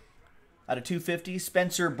 Out of 250,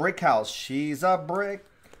 Spencer Brickhouse. She's a brick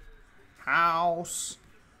house.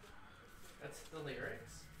 That's the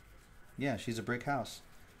lyrics. Yeah, she's a brick house.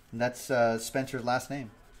 And that's Spencer's last name.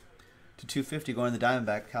 To 250, going to the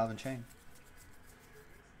Diamondback, Calvin Chang.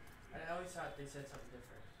 I always thought they said something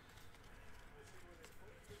different.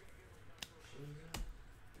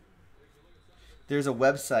 There's a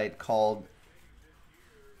website called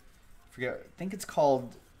forget. I think it's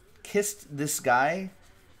called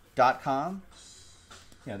KissedThisGuy.com.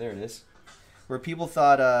 Yeah, there it is. Where people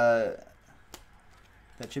thought that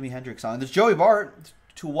Jimi Hendrix song. There's Joey Bart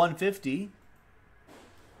to 150.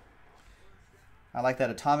 I like that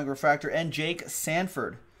Atomic Refractor. And Jake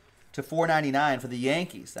Sanford to 499 for the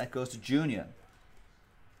Yankees. That goes to Junior.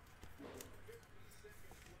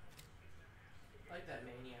 I like that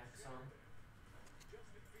Maniac song.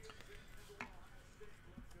 I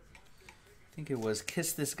think it was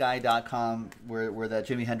KissThisGuy.com where that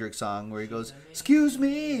Jimi Hendrix song where he goes, "Excuse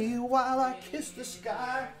me while I kiss the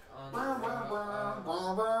sky."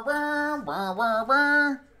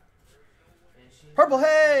 Purple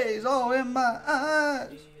haze all in my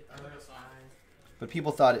eyes. But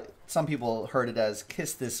people thought it, some people heard it as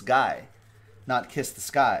 "Kiss This Guy," not "Kiss the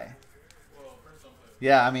Sky."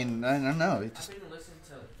 Yeah, I mean, I don't know. It just... Do you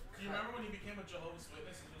remember when he became a Jehovah's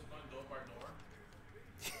Witness and he was going door by door?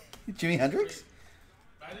 Jimi Hendrix?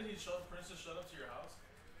 Why did he show Princess shut up to your house?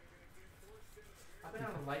 I've been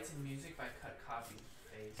on a Lights and Music by Cut Copy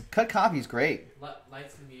phase. Cut Copy's great.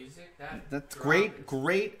 Lights and Music, That's great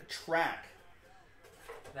track.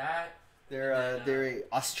 That They're a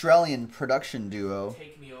Australian production duo.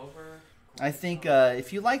 Take Me Over. I think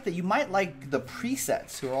if you like that, you might like the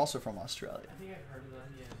Presets, who are also from Australia. I think I've heard of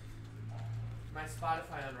them. Yeah. My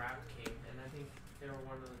Spotify Unwrapped came, and I think they were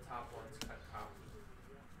one of the top ones. Cut Copy.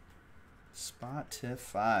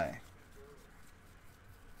 Spotify.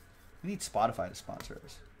 We need Spotify to sponsor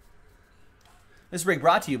us. This break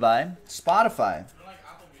brought to you by Spotify. You don't like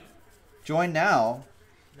Apple Music? Join now.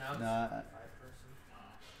 Now I'm Nah. a Spotify person.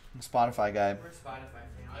 I'm a Spotify guy. We're Spotify I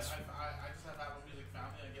fans. just have Apple Music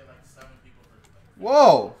Family and I get like 7 people for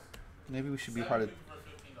Whoa! Maybe we should be 7 part of people for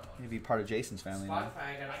 $15. maybe part of Jason's family now.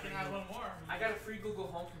 Spotify, I can add one more. I got a free Google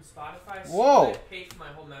Home from Spotify. So Whoa. I paid for my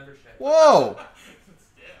whole membership. Whoa!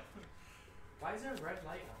 Damn. Why is there a red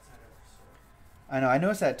light outside our store? I know. I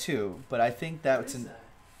noticed that too, but I think What that's is that?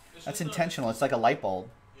 It's that's just intentional. It's like a light bulb.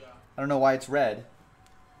 Yeah. I don't know why it's red.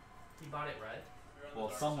 He bought it red. You're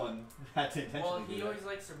on the dark side. had to Well, he always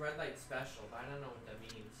likes a red light special, but I don't know what that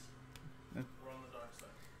means. We're on the dark side.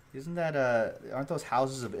 Isn't that aren't those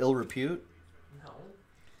houses of ill repute? No.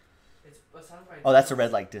 It's sounded by. Oh, that's a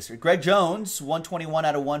red light district. Greg Jones, 121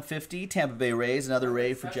 out of 150. Tampa Bay Rays, another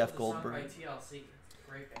Ray for Jeff Goldberg. By TLC.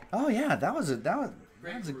 Great band. Oh yeah, that was a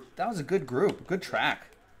good group, good track.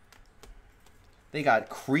 They got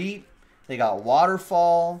Creep, they got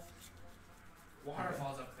Waterfall,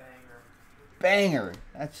 Waterfall's a banger. banger.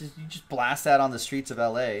 That's just you just blast that on the streets of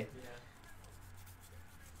L.A. Yeah.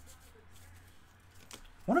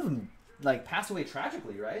 One of them like passed away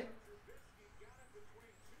tragically, right?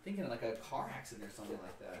 Thinking like a car accident or something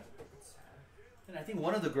like that. It's sad. And I think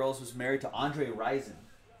one of the girls was married to Andre Rison,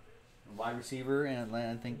 a wide receiver in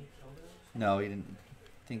Atlanta. I think He killed her? no, he didn't.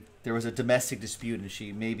 I think there was a domestic dispute, and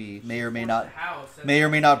she may or may Forced not the house, that's may or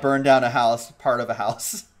may not burn down a house, part of a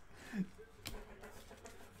house.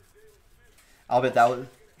 I'll bet that was.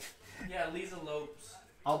 Yeah, Lisa Lopes.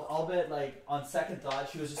 I'll bet like on second thought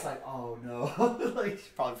she was just like, oh no, like she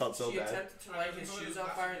probably felt so She bad. attempted to light his shoes on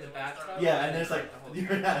fire in the bathtub. Yeah, and there's then like the whole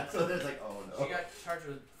you're not, so there's like, oh no. She got charged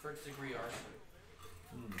with first-degree arson,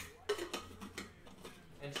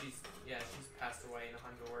 and she's passed away in a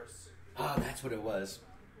Honduras. Oh, that's what it was.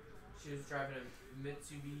 She was driving a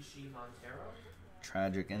Mitsubishi Montero.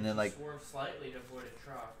 Tragic, and then like swerved slightly to avoid a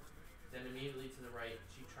truck. Then immediately to the right,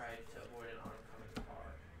 she tried to avoid an oncoming car.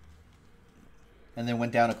 and then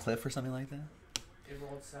went down a cliff or something like that. It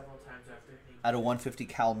rolled several times after hitting Out of 150,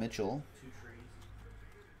 Cal Mitchell. 2 trees.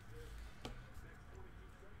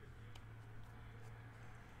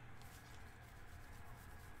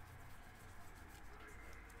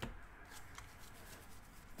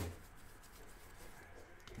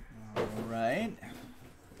 All right.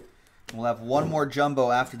 We'll have one more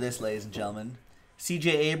jumbo after this, ladies and gentlemen.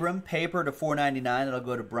 C.J. Abram, paper to $4.99. That'll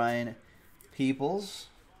go to Brian Peoples.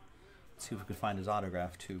 Let's see if we can find his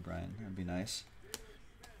autograph too, Brian. That'd be nice.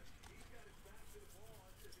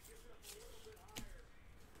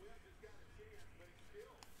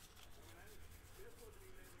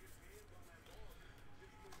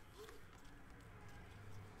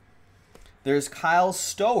 There's Kyle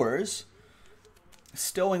Stowers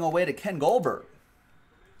stowing away to Ken Goldberg.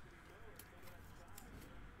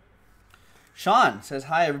 Sean says,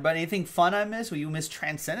 hi, everybody. Anything fun I missed? Well, you missed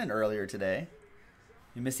Transcendent earlier today.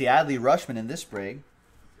 You missed the Adley Rushman in this break,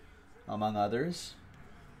 among others.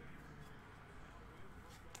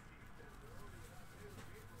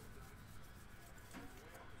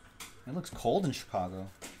 It looks cold in Chicago.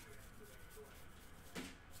 I'm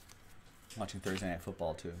watching Thursday Night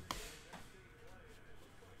Football, too.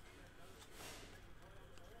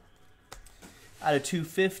 Out of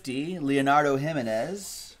 250, Leonardo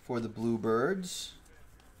Jimenez for the Bluebirds.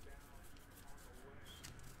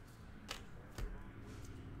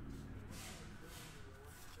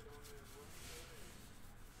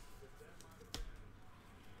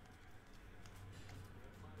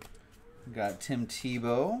 We got Tim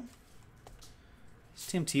Tebow. Is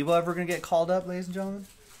Tim Tebow ever going to get called up, ladies and gentlemen?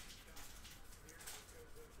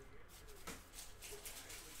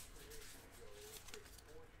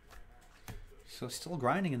 So still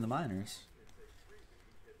grinding in the minors.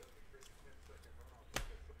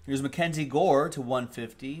 Here's Mackenzie Gore to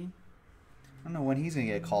 150. I don't know when he's going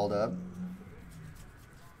to get called up.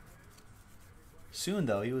 Soon,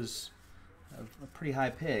 though. He was a pretty high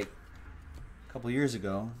pick a couple years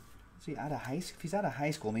ago. Is he out of high school? If he's out of high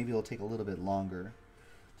school, maybe it'll take a little bit longer.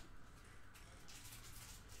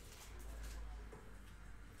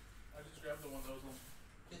 I just grabbed the one that was on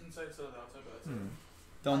the inside instead of the outside, but that's it.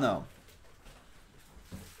 Don't know.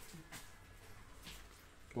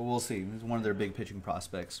 But we'll see. He's one of their big pitching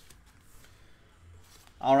prospects.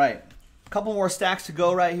 All right. A couple more stacks to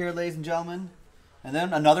go right here, ladies and gentlemen. And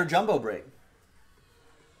then another jumbo break.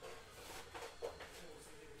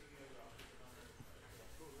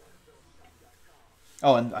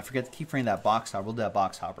 Oh, and I forget to keep bringing that box hopper. We'll do that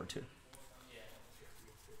box hopper, too.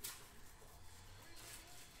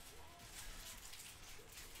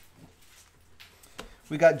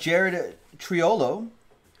 We got Jared Triolo.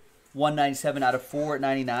 197 out of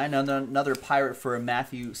 499. Another Pirate for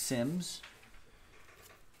Matthew Sims.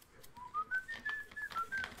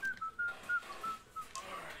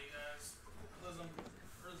 Alrighty, guys. Prism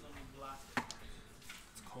Blast.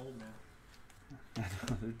 It's cold now.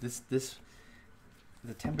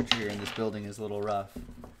 The temperature here in this building is a little rough.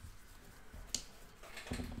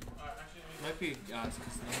 Actually, Might be because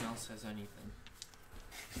no one else says anything.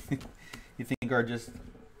 You think our just I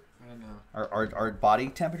don't know. our body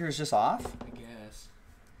temperature is just off? I guess.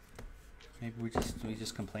 Maybe we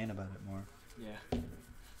just complain about it more. Yeah.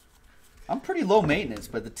 I'm pretty low maintenance,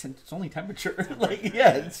 but it's only temperature. Like,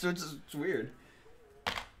 yeah, it's weird.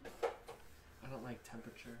 I don't like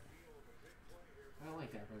temperature. I don't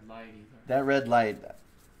like that red light either. That red light.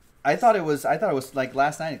 I thought it was like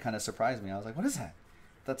last night. It kind of surprised me. I was like, "What is that?"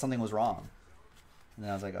 I thought something was wrong, and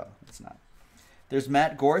then I was like, "Oh, it's not." There's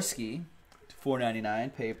Matt Gorski,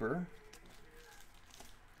 $4.99 paper.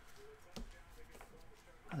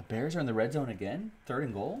 Oh, the Bears are in the red zone again. 3rd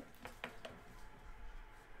and goal.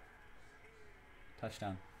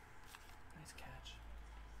 Touchdown. Nice catch.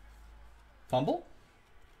 Fumble.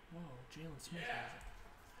 Whoa, Jalen Smith has it.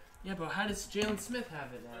 Yeah, but how does Jalen Smith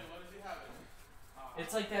have it now? wait, what does he have?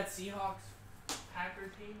 It's like that Seahawks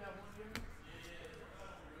Packer team that one year.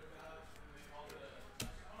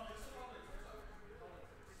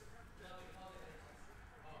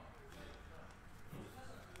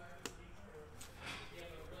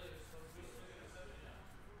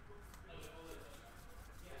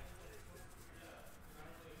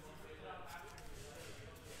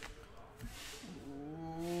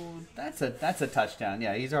 Ooh, that's a touchdown.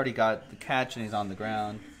 Yeah, he's already got the catch and he's on the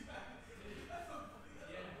ground.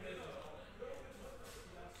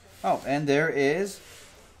 Oh, and there is,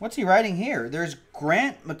 what's he writing here? There's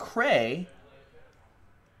Grant McCrae,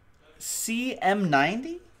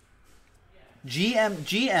 CM90,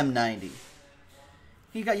 GM90.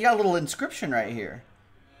 You got a little inscription right here.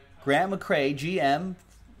 Grant McCrae, GM,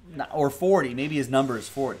 or 40. Maybe his number is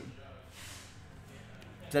 40.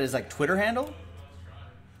 Is that his like Twitter handle?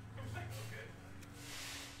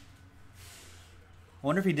 I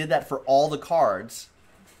wonder if he did that for all the cards,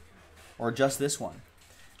 or just this one.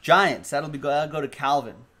 Giants, that'll go to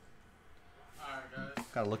Calvin. Alright, guys.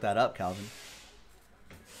 Gotta look that up, Calvin.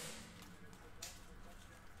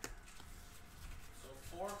 So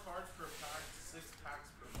 4 cards per pack, 6 packs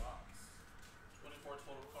per box. 24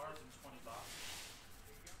 total cards and 20 boxes.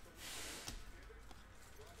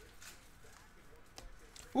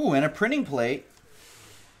 Ooh, and a printing plate.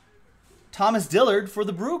 Thomas Dillard for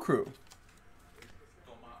the Brew Crew.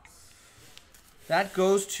 That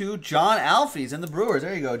goes to John Alfies and the Brewers.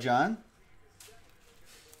 There you go, John.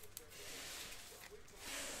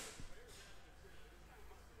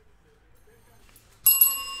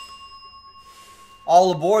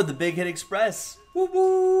 All aboard the Big Hit Express. Woo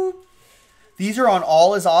woo. These are on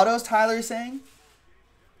all his autos, Tyler is saying?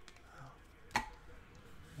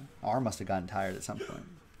 R must have gotten tired at some point.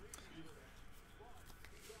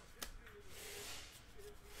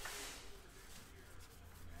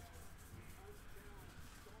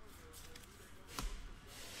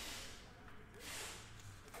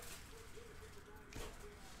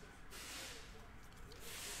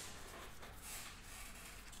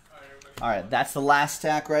 All right, that's the last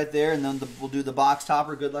stack right there, and then we'll do the box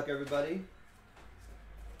topper. Good luck, everybody.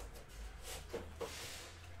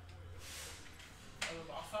 Are the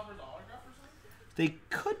box toppers autographed or something? They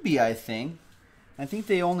could be, I think. I think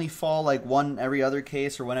they only fall like one every other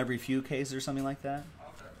case or one every few cases or something like that.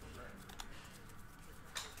 Okay,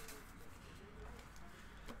 great.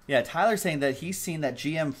 Yeah, Tyler's saying that he's seen that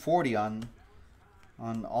GM40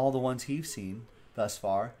 on all the ones he's seen thus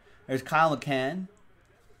far. There's Kyle McCann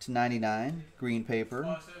to 99, green paper. Oh,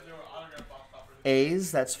 I said they were autographed box toppers.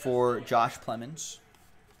 A's, that's for Josh Clemens.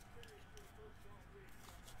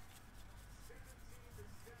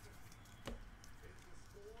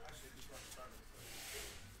 Actually, this one started.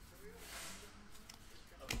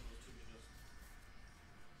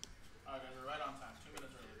 Alright, guys, we're right on time. 2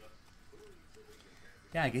 minutes early, but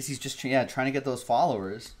Yeah, I guess he's just trying to get those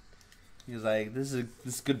followers. He's like, this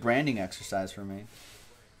is good branding exercise for me.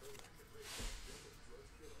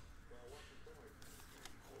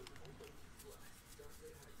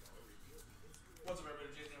 what's up, everybody?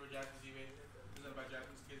 Jason over Jackson's eBay, presented by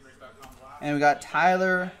Jackson'sKidsBreaks.com. And we got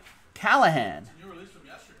Tyler Callahan. It's a new release from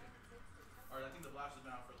yesterday. Alright, I think the blast has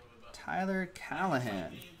been out for a little bit, but Tyler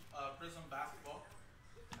Callahan. Prism basketball.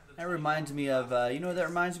 That reminds me of, you know what that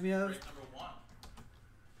reminds me of? Break number 1.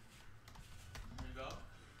 There you go.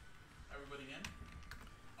 Everybody in.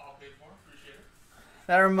 All paid for. Appreciate it.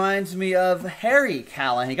 That reminds me of Harry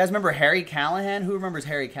Callahan. You guys remember Harry Callahan? Who remembers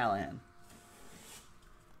Harry Callahan?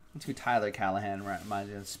 That's who Tyler Callahan reminds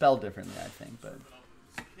me of. It's spelled differently, I think, but... Open up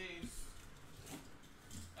this case.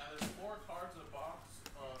 And there's 4 cards in a box.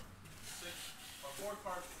 4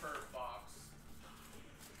 cards per box.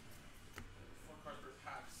 4 cards per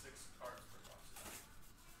pack. 6 cards per box.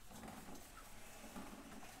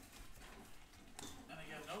 And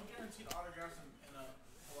again, no guaranteed autographs in a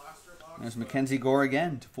blaster box. There's but Mackenzie Gore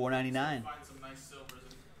again to $4.99. find some nice silvers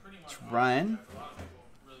and pretty much It's Ryan. a lot of people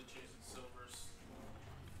really chasing silvers.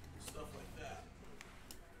 Stuff like that.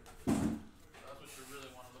 That's what you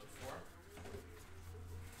really want to look for.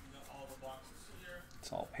 You got all the boxes here.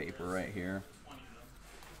 It's all paper right here. 20 of them,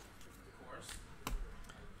 of course.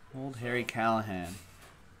 Old Harry Callahan. Let's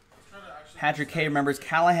try to actually Patrick K remembers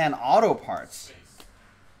Callahan Auto Parts. space.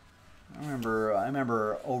 I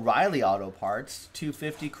remember O'Reilly Auto Parts.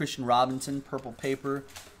 250 Christian Robinson, purple paper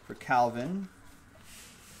for Calvin.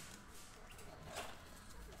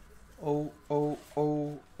 O'Reilly.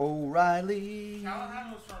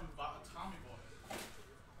 Callahan was from Tommy Boy.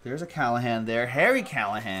 There's a Callahan there. Harry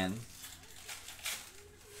Callahan.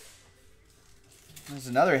 There's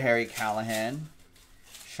another Harry Callahan.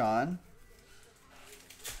 Sean.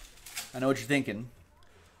 I know what you're thinking.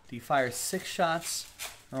 Do you fire 6 shots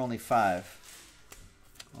or only 5?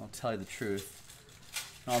 I'll tell you the truth.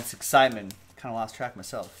 In all this excitement, kind of lost track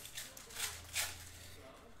myself.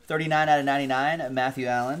 39 out of 99, Matthew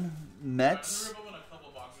Allen. Mets. I'm gonna rip open a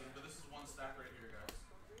couple boxes, but this is one stack right here, guys.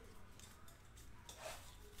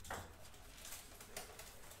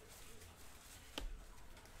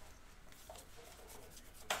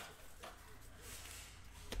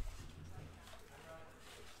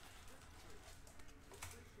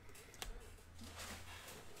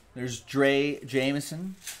 There's Dre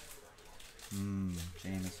Jameson.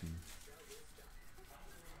 Jameson.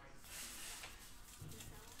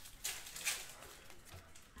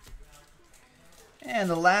 And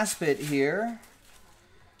the last bit here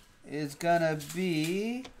is gonna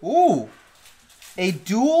be a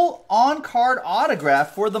dual on-card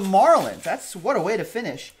autograph for the Marlins. That's what a way to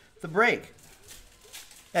finish the break.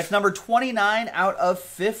 That's number 29 out of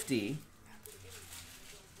 50.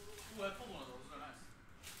 Ooh, I pulled one of those. They're nice.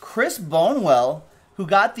 Chris Bonewell, who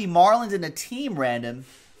got the Marlins in a team random,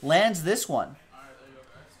 lands this one. Alright, there you go,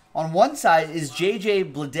 guys. On one side is J.J.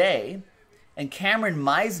 Bleday and Cameron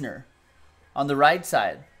Meisner on the right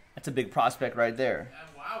side. That's a big prospect right there.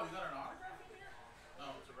 And wow, we got an autograph in here? No,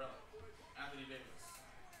 it's a relic. Anthony Davis.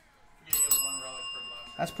 You get 1 relic per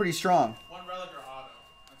blaster. That's pretty strong. 1 relic or auto.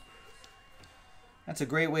 That's what it is. That's a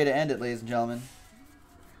great way to end it, ladies and gentlemen.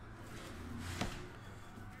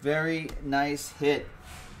 Very nice hit.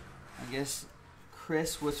 I guess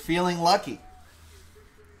Chris was feeling lucky.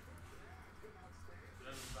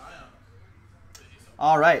 There's Zion.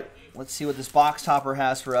 All right, let's see what this box topper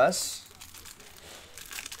has for us.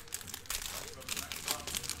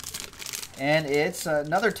 And it's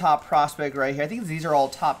another top prospect right here. I think these are all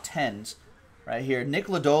top 10s right here. Nick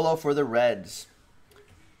Lodolo for the Reds.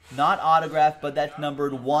 Not autographed, but that's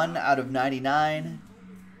numbered 1 out of 99.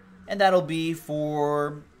 And that'll be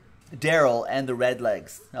for Daryl and the Red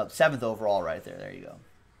Legs. No, 7th overall right there. There you go.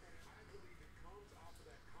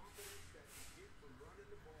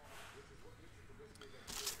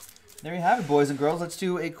 There you have it, boys and girls. Let's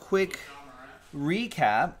do a quick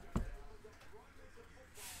recap.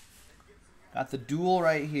 Got the dual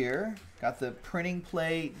right here. Got the printing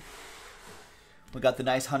plate. We got the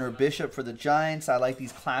nice Hunter Bishop for the Giants. I like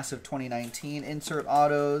these class of 2019 insert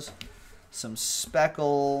autos. Some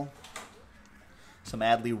Speckle. Some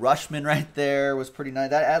Adley Rushman right there was pretty nice.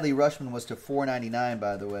 That Adley Rushman was to $4.99,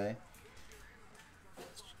 by the way.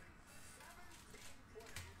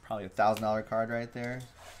 Probably a $1,000 card right there.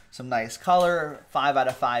 Some nice color, 5 out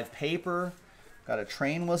of 5 paper. Got a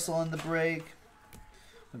train whistle in the break.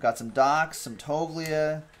 We've got some Docs, some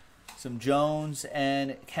Toglia, some Jones,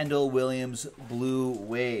 and Kendall Williams Blue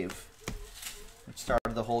Wave. Which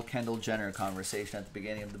started the whole Kendall Jenner conversation at the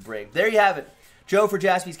beginning of the break. There you have it. Joe for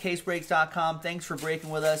JaspysCaseBreaks.com. Thanks for breaking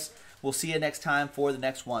with us. We'll see you next time for the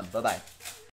next one. Bye-bye.